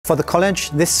For the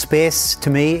college, this space to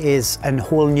me is a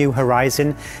whole new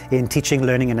horizon in teaching,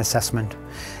 learning and assessment.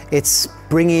 It's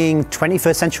bringing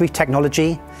 21st century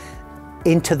technology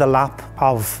into the lap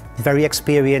of very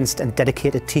experienced and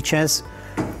dedicated teachers.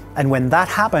 And when that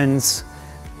happens,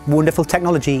 wonderful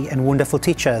technology and wonderful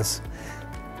teachers,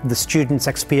 the students'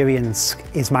 experience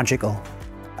is magical.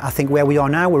 I think where we are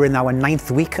now, we're in our 9th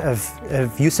week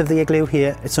of use of the Igloo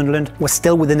here at Sunderland. We're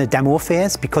still within a demo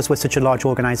phase because we're such a large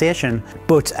organisation,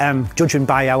 but judging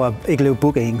by our Igloo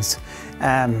bookings,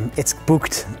 it's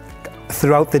booked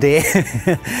throughout the day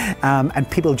and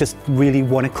people just really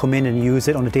want to come in and use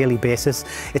it on a daily basis.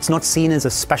 It's not seen as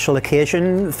a special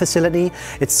occasion facility,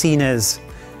 it's seen as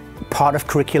part of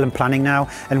curriculum planning now,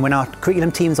 and when our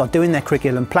curriculum teams are doing their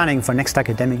curriculum planning for next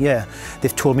academic year,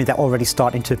 they've told me they're already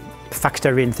starting to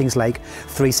factor in things like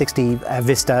 360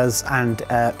 vistas and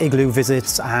Igloo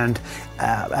visits and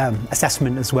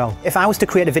assessment as well. If I was to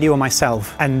create a video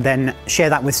myself and then share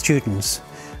that with students,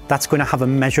 that's going to have a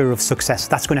measure of success.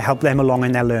 That's going to help them along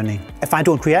in their learning. If I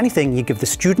don't create anything, you give the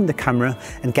student the camera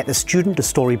and get the student to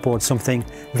storyboard something,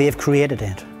 they've created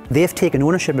it. They've taken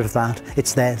ownership of that,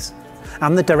 it's theirs.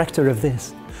 I'm the director of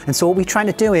this. And so what we're trying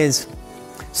to do is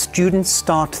students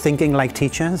start thinking like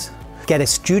teachers, get a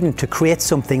student to create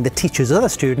something that teaches other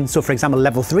students. So for example,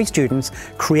 level 3 students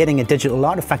creating a digital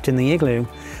artifact in the Igloo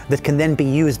that can then be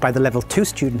used by the level 2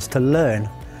 students to learn.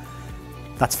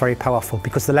 That's very powerful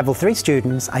because the level 3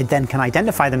 students then can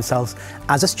identify themselves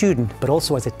as a student but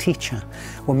also as a teacher.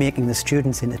 We're making the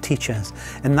students into teachers,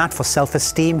 and that for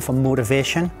self-esteem, for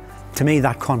motivation, to me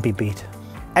that can't be beat.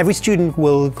 Every student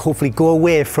will hopefully go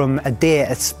away from a day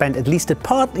spent at least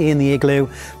partly in the Igloo,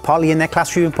 partly in their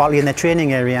classroom, partly in their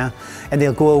training area, and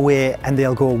they'll go away and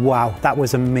they'll go, wow, that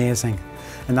was amazing.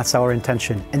 And that's our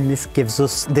intention. And this gives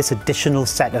us this additional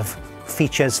set of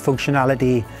features,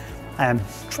 functionality.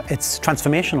 It's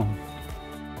transformational.